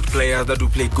good players that will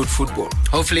play good football.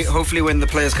 Hopefully, when the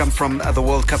players come from the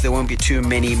World Cup, there won't be too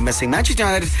many missing. Manchester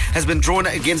United has been drawn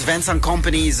against Vincent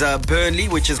Kompany's Burnley,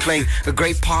 which is playing a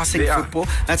great passing football.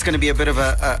 That's going to be a bit of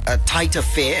a tight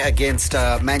affair against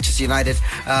Manchester United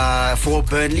for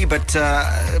Burnley, but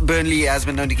Burnley has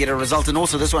been known to get a result, and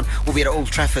also this one will be at Old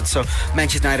Trafford, so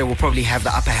Manchester United will probably have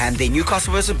the upper hand there.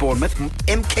 Newcastle versus Bournemouth,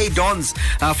 MK Dons,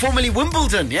 formerly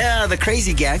Wimbledon, the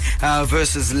crazy gang,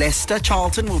 versus Leicester.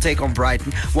 Charlton will take on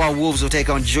Brighton, while Wolves will take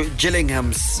on Gillingham.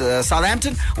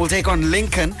 Southampton will take on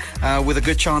Lincoln with a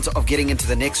good chance of getting into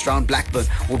the next round. Blackburn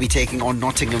will be taking on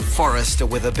Nottingham Forest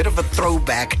with a bit of a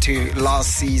throwback to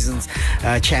last season's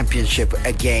championship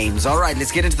games. All right,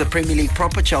 let's get into the Premier League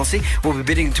proper. Chelsea will be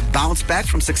bidding to bounce back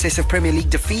from successive Premier League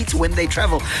defeats when they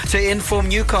travel to inform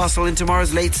Newcastle in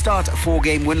tomorrow's late start. A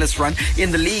 4-game winless run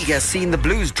in the league has seen the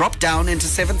Blues drop down into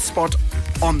 7th spot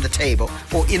on the table,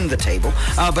 or in the table,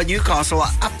 but Newcastle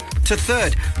are up to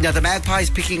 3rd. Now the Magpies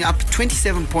picking up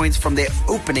 27 points from their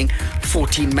opening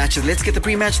 14 matches. Let's get the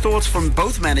pre-match thoughts from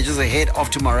both managers ahead of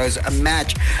tomorrow's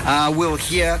match. We'll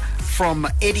hear from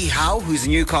Eddie Howe, who's the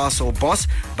Newcastle boss,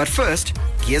 but first,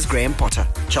 here's Graham Potter,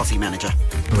 Chelsea manager.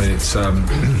 I mean, it's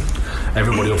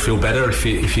everybody will feel better if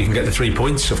you can get the 3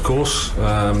 points, of course,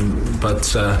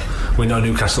 but we know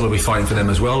Newcastle will be fighting for them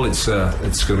as well. It's going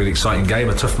to be an exciting game,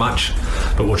 a tough match,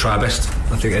 but we'll try our best.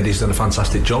 I think Eddie's done a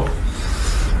fantastic job.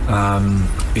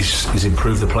 He's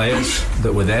improved the players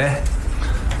that were there.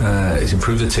 He's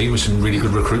improved the team with some really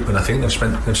good recruitment. I think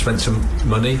they've spent some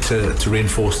money to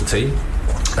reinforce the team,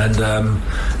 and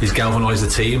he's galvanised the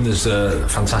team. There's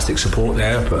fantastic support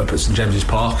there up at St James's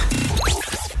Park.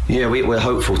 Yeah, we're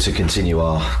hopeful to continue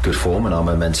our good form and our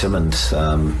momentum, and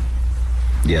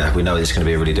we know it's going to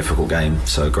be a really difficult game.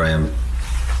 So Graham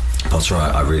Potter,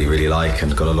 I really, really like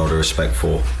and got a lot of respect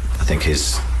for. I think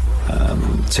his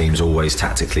teams always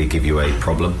tactically give you a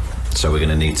problem, so we're going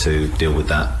to need to deal with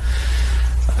that.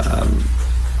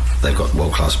 They've got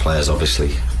world-class players,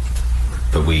 obviously,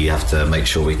 but we have to make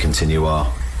sure we continue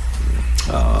our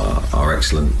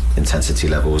excellent intensity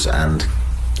levels and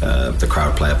the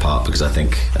crowd play a part, because I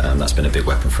think that's been a big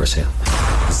weapon for us here.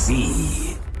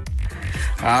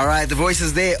 All right, the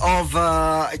voices there of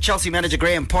Chelsea manager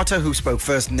Graham Potter, who spoke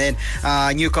first, and then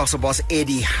Newcastle boss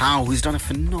Eddie Howe, who's done a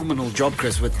phenomenal job,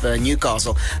 Chris, with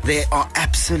Newcastle. They are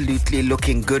absolutely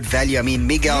looking good value. I mean,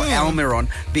 Miguel Almiron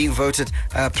being voted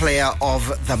player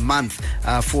of the month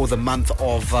for the month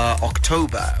of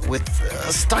October, with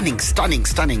a stunning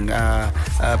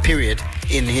period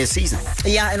in his season.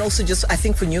 Yeah, and also just I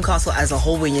think for Newcastle as a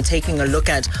whole, when you're taking a look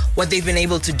at what they've been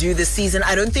able to do this season,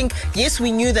 I don't think, yes,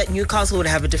 we knew that Newcastle would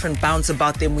have a different bounce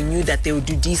about them. We knew that they would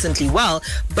do decently well,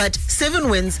 but 7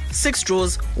 wins, 6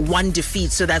 draws, 1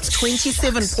 defeat. So that's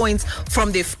 27 points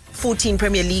from their 14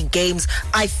 Premier League games.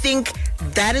 I think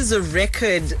that is a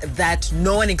record that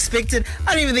no one expected.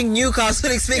 I don't even think Newcastle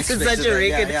expected such a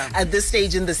record at this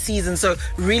stage in the season. So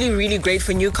really, really great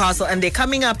for Newcastle. And they're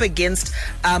coming up against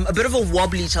a bit of a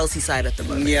wobbly Chelsea side at the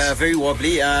moment. Yeah, very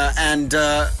wobbly. And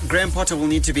Graham Potter will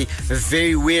need to be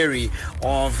very wary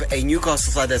of a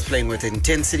Newcastle side that's playing with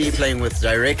intensity, playing with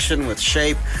direction, with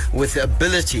shape, with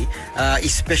ability,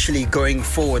 especially going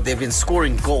forward. They've been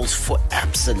scoring goals for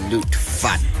absolute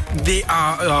fun. They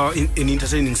are an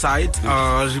entertaining side.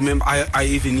 Remember, I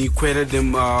even equated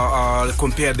them,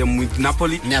 compared them with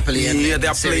Napoli.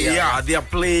 They are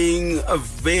playing a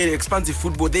very expansive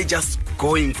football. They just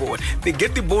going forward. They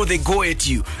get the ball, they go at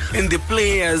you. And the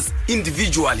players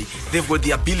individually, they've got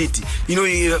the ability. You know,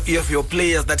 you have your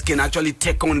players that can actually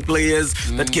take on players,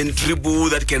 that can dribble,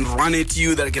 that can run at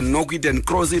you, that can knock it and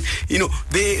cross it. You know,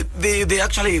 they're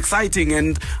actually exciting.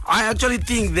 And I actually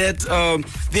think that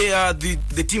they are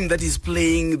the team that is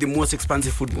playing the most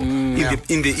expansive football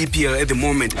in the EPL at the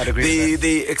moment.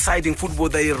 They exciting football.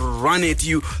 They run at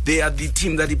you. They are the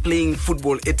team that is playing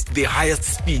football at the highest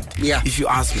speed, if you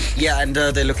ask me. Yeah, and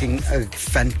they're looking a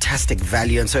fantastic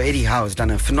value. And so Eddie Howe has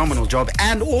done a phenomenal job.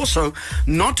 And also,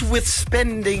 not with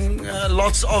spending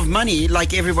lots of money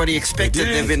like everybody expected.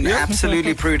 They've been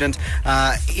absolutely prudent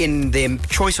in their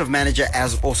choice of manager,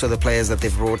 as also the players that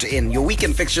they've brought in. Your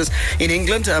weekend fixtures in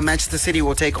England, Manchester City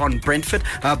will take on Brentford.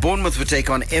 Bournemouth will take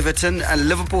on Everton.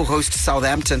 Liverpool host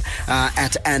Southampton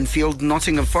at Anfield.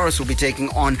 Nottingham Forest will be taking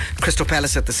on Crystal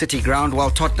Palace at the City Ground, while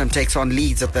Tottenham takes on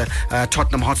Leeds at the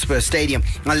Tottenham Hotspur Stadium.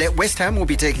 West Ham will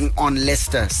be taking on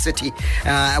Leicester City,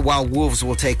 while Wolves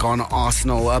will take on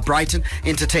Arsenal. Brighton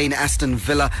entertain Aston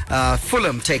Villa.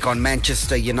 Fulham take on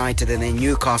Manchester United, and then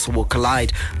Newcastle will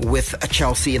collide with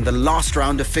Chelsea in the last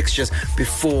round of fixtures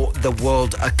before the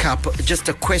World Cup. Just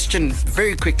a question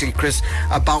very quickly, Chris,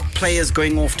 about players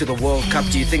going off to the World Cup.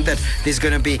 Do you think that there's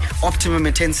going to be optimum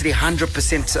intensity,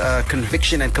 100%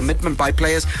 conviction and commitment by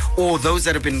players, or those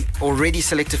that have been already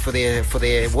selected for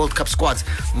their World Cup squads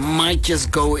might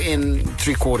just go in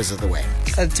 3/4 of the way?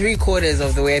 3/4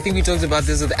 of the way. I think we talked about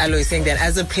this with Aloy, saying that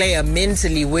as a player,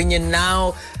 mentally, when you're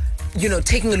now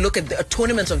taking a look at a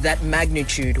tournament of that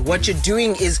magnitude, what you're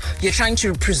doing is you're trying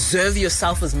to preserve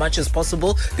yourself as much as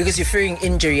possible because you're fearing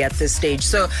injury at this stage.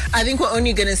 So I think we're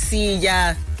only going to see,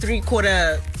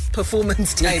 3/4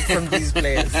 performance type from these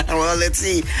players. Well, let's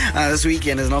see. This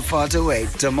weekend is not far to wait.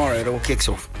 Tomorrow it all kicks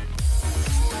off.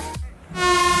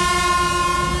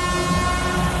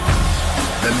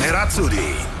 The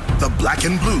Nerazzurri, the Black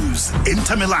and Blues,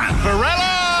 Inter Milan.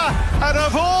 Barella, and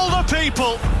of all the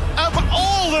people,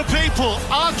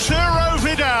 Arturo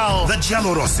Vidal. The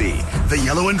Giallorossi, the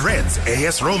Yellow and Reds,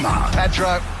 AS Roma.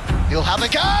 Pedro, he'll have a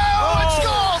go, and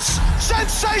scores!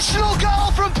 Sensational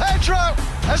goal from Pedro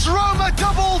as Roma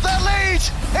double their lead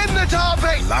in the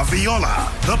derby. La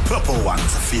Viola, the Purple Ones,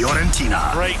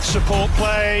 Fiorentina. Great support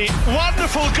play,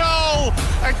 wonderful goal,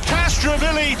 and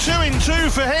Castrovilli 2-2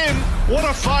 for him. What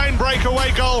a fine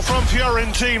breakaway goal from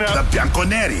Fiorentina. The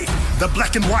Bianconeri, the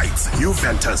Black and Whites,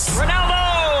 Juventus.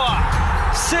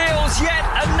 Ronaldo seals yet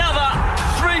another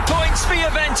 3 points for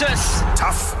Juventus.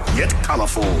 Tough yet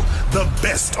colourful, the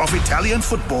best of Italian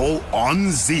football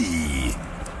on Z.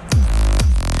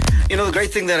 You know, the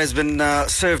great thing that has been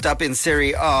served up in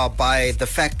Serie A by the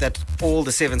fact that all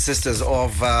the seven sisters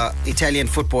of Italian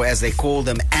football, as they call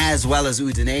them, as well as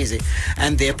Udinese,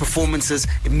 and their performances,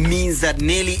 it means that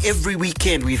nearly every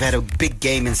weekend we've had a big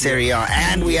game in Serie A,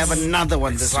 and we have another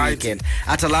one this weekend.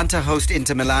 Atalanta host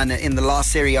Inter Milan in the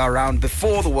last Serie A round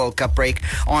before the World Cup break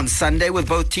on Sunday, with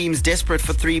both teams desperate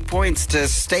for 3 points to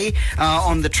stay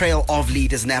on the trail of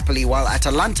leaders Napoli, while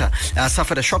Atalanta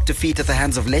suffered a shock defeat at the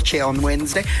hands of Lecce on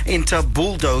Wednesday. Inter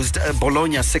bulldozed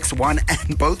Bologna 6-1,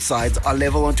 and both sides are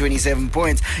level on 27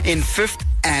 points in 5th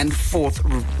and 4th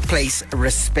place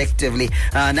respectively.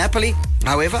 Napoli,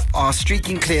 however, are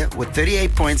streaking clear with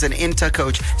 38 points, and Inter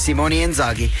coach Simone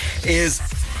Inzaghi is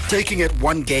taking it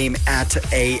one game at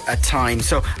a time.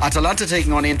 So Atalanta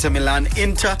taking on Inter Milan.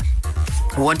 Inter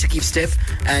who want to keep Steph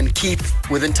and keep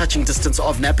within touching distance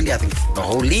of Napoli. I think the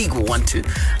whole league will want to.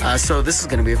 So this is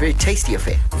going to be a very tasty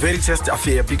affair. Very tasty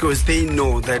affair because they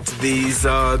know that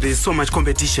there's so much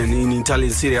competition in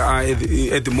Italian Serie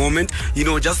A at the moment. You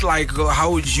know, just like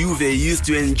how Juve used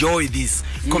to enjoy this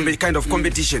kind of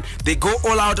competition. They go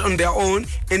all out on their own,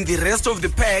 and the rest of the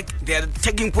pack, they are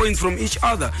taking points from each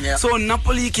other. Yeah. So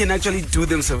Napoli can actually do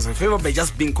themselves a favor by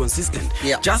just being consistent.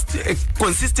 Yeah. Just a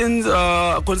consistent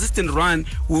run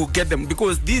will get them,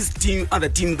 because these other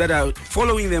teams that are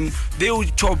following them, they will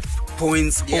chop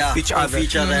points off each other.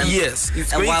 Yes,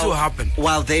 it's going to happen.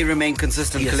 While they remain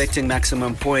consistent, collecting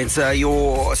maximum points.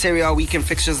 Your Serie A weekend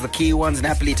fixtures, the key ones: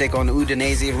 Napoli take on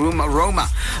Udinese. Roma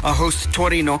host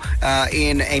Torino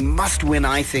in a must-win,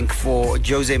 I think, for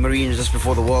Jose Mourinho just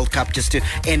before the World Cup, just to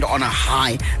end on a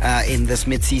high in this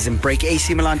mid-season break.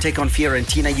 AC Milan take on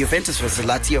Fiorentina. Juventus versus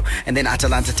Lazio, and then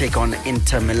Atalanta take on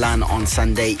Inter Milan on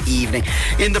Sunday evening.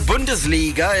 In the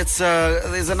Bundesliga,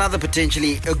 there's another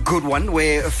potentially a good one,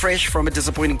 where fresh from a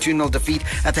disappointing 2-0 defeat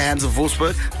at the hands of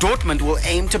Wolfsburg, Dortmund will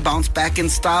aim to bounce back in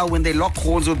style when they lock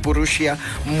horns with Borussia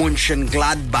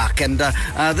Mönchengladbach. And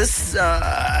this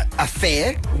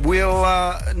affair will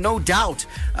no doubt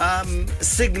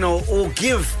signal or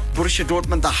give Borussia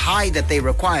Dortmund the high that they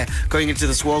require going into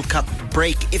this World Cup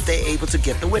break if they're able to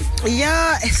get the win.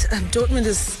 Yeah, Dortmund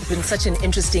has been such an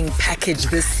interesting package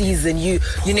this season. You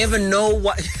never know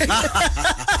what...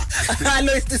 I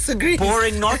know it's disagreeing.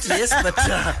 Boring, not, yes, but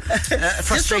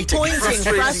frustrating.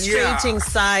 Frustrating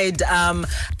side.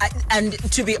 And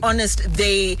to be honest,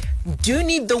 they do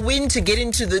need the win to get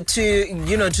into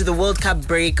the World Cup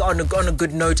break on a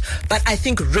good note. But I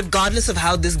think regardless of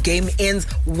how this game ends,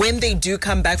 when they do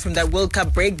come back from that World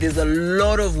Cup break, there's a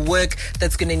lot of work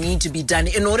that's going to need to be done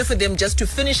in order for them just to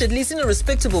finish at least in a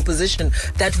respectable position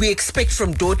that we expect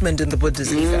from Dortmund in the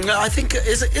Bundesliga. I think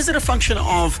is it a function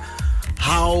of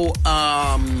how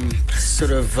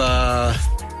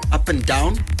up and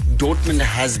down Dortmund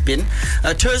has been?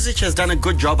 Terzic has done a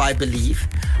good job, I believe,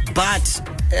 but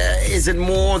is it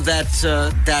more that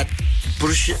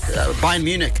Bayern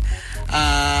Munich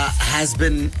has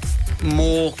been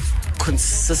more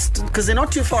consistent, because they're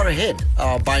not too far ahead,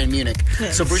 Bayern Munich.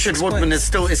 Yes, so Borussia Dortmund is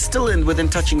still within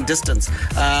touching distance.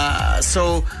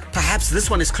 So perhaps this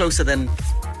one is closer than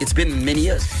it's been in many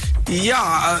years.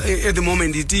 Yeah, at the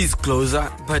moment it is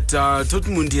closer, but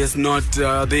Dortmund has not.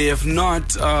 They have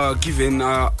not given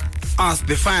us,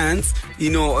 the fans,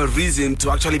 a reason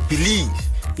to actually believe.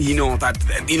 That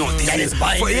is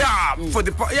for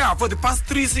the past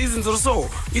 3 seasons or so,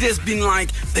 it has been like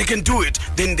they can do it,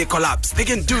 then they collapse. They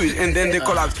can do it, and then they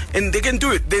collapse, and they can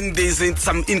do it, then there's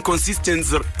some inconsistent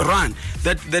run.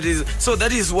 That is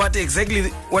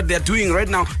exactly what they're doing right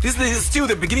now. This is still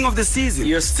the beginning of the season.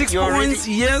 6 points,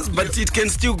 yes, but it can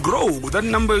still grow. That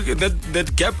number,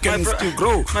 that gap can still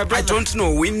grow. I don't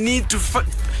know. We need to.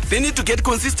 They need to get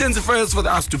consistency first for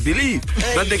us to believe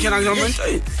that they can actually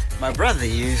maintain. My brother,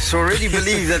 you already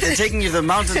believe that they're taking you to the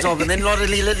mountaintop and then not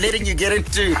only letting you get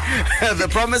into the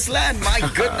promised land. My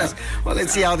goodness. Well,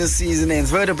 let's see how this season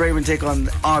ends. Werder Bremen take on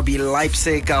RB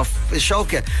Leipzig.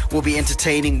 Schalke will be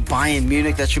entertaining Bayern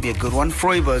Munich. That should be a good one.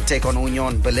 Freiburg take on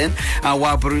Union Berlin.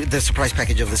 While the surprise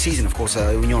package of the season, of course,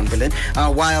 Union Berlin.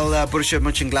 While Borussia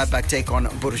Mönchengladbach take on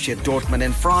Borussia Dortmund.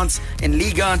 In France, in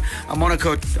Ligue 1,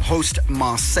 Monaco host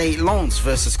Marseille. Lens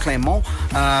versus Clermont.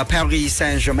 Paris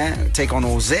Saint-Germain take on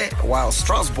Auxerre, while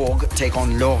Strasbourg take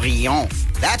on Lorient.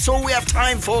 That's all we have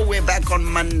time for. We're back on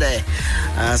Monday.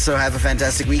 So have a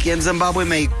fantastic weekend. Zimbabwe,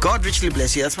 may God richly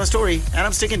bless you. That's my story, and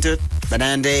I'm sticking to it.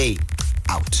 Banande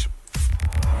out.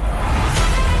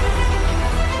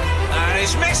 And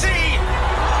it's Messi!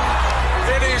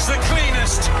 It is the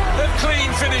cleanest of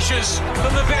clean finishes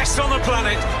and the best on the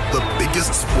planet. The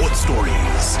biggest sports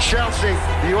stories. Chelsea,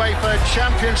 UEFA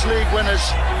Champions League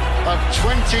winners of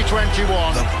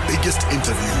 2021. The biggest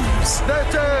interviews.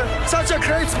 That such a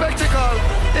great spectacle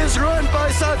is ruined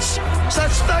by such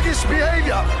thuggish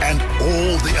behavior. And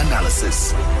all the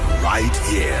analysis right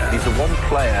here. He's the one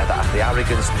player that has the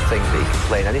arrogance to think that he can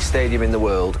play in any stadium in the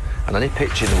world and any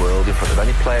pitch in the world in front of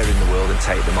any player in the world and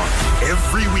take them on.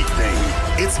 Every weekday,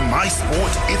 it's my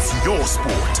sport, it's your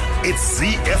sport. It's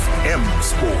ZFM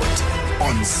Sport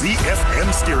on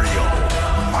ZFM Stereo.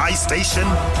 My station,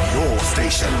 your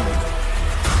station.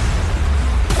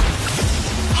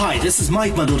 Hi, this is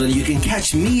Mike Madoda. You can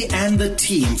catch me and the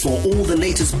team for all the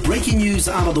latest breaking news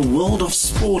out of the world of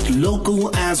sport,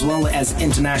 local as well as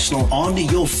international, on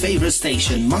your favorite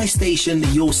station. My station,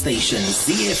 your station.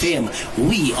 ZFM.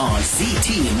 We are Z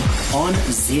Team on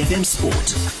ZFM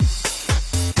Sport.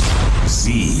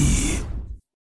 Z.